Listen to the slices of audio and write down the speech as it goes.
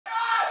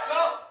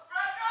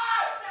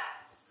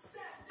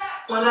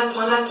When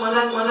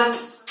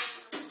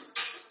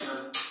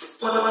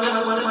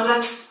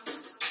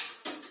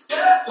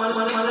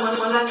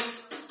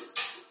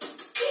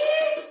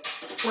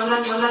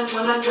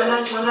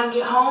I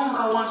get home,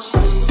 I want you.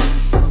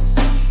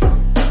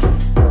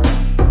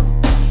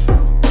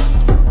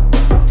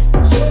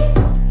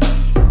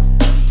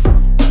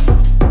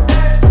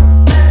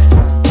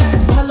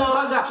 Hello,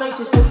 I got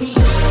places to be.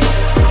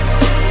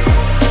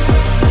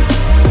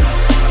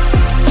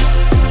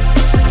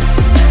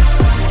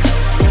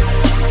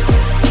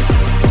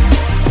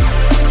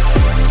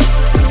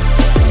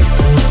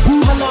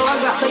 Hello, I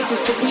got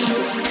places to be.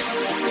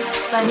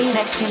 Like me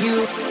next to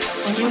you,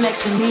 and you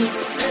next to me.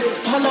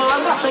 Hello,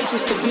 I got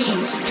places to be.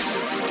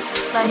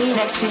 Like me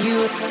next to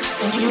you,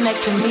 and you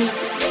next to me.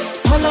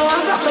 Hello,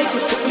 I got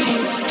places to be.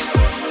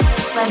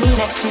 Like me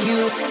next to you,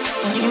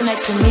 and you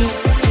next to me,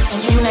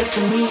 and you next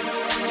to me,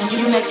 and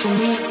you next to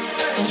me,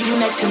 and you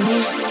next to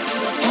me.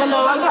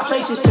 Hello, I got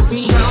places to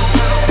be.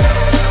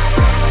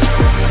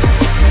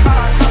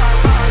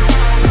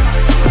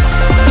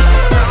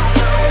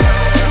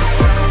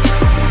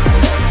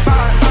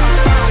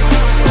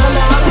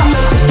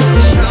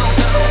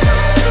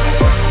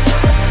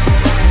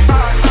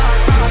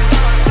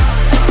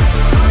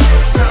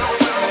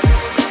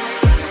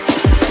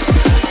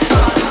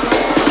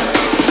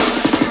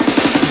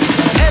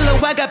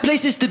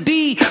 Places to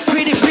be,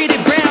 pretty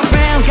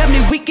brown, got me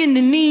weak in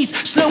the knees.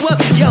 Slow up,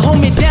 you hold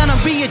me down, I'm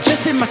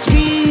readjusting my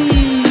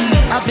speed.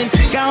 I've been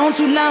gone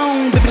too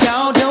long, baby,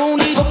 y'all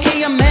don't need.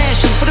 Okay, I'm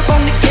mashing, put up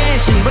on the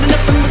gas and running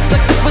up and looks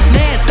like it was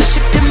NASA.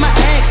 Shifting my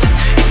axis,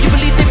 if you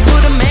believe they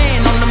put a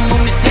man on the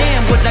moon,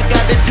 damn, what I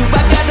gotta do, I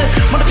gotta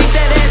wanna beat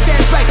that ass,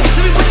 that's right.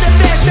 So we put that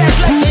fast track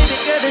like,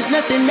 baby girl, there's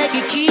nothing that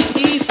can keep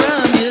me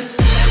from you.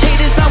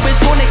 Haters always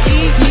wanna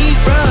keep me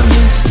from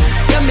you.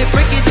 Got me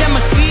breaking down my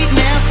speed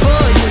now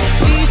for you.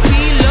 Please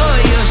be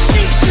loyal,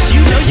 sheesh.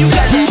 You know you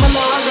got that.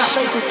 Hello, I got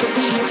places to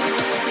be.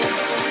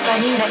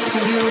 Like me next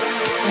to you,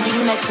 and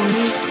you next to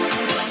me.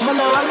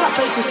 Hello, I got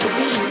places to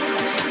be.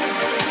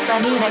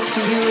 Like me next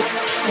to you,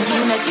 and you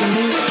next to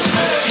me.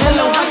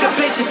 Hello, I got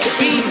places to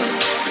be.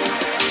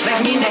 Like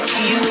me next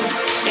to you,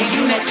 and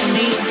you next to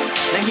me.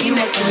 Like me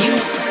next to you,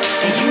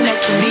 and you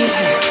next to me,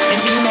 and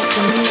you next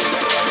to me.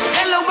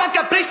 Hello, I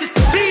got places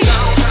to be.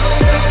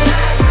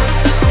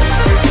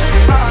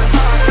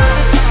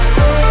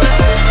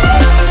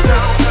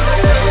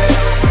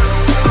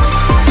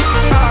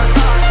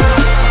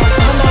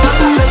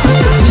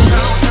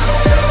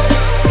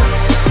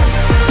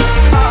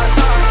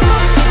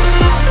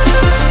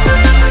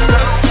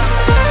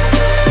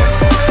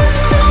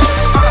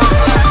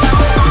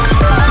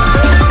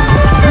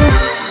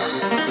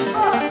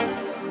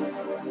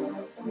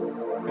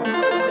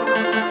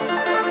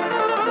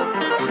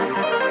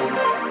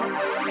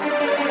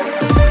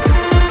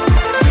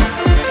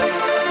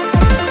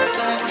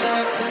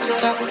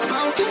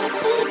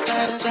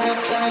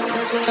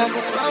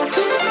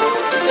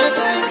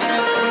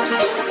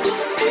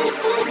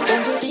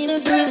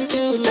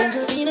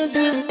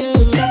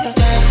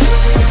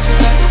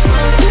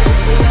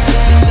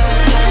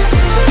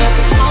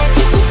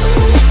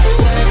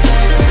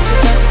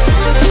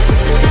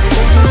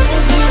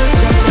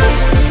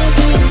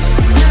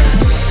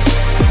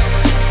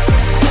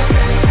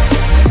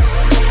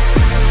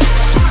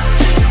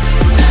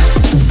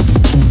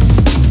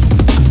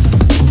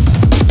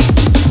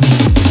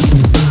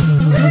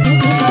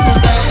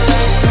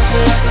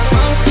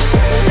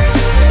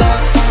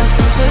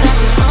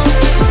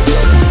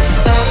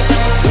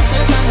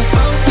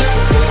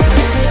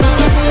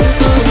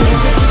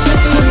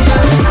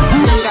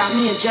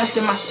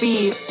 My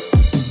speed.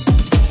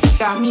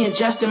 Got me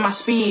adjusting my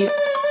speed.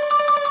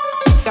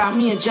 Got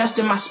me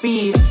adjusting my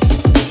speed.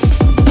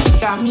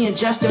 Got me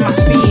adjusting my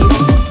speed.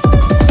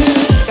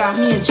 Got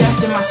me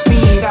adjusting my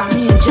speed. Got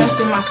me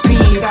adjusting my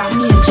speed. Got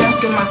me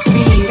adjusting my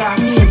speed. Got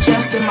me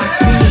adjusting my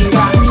speed.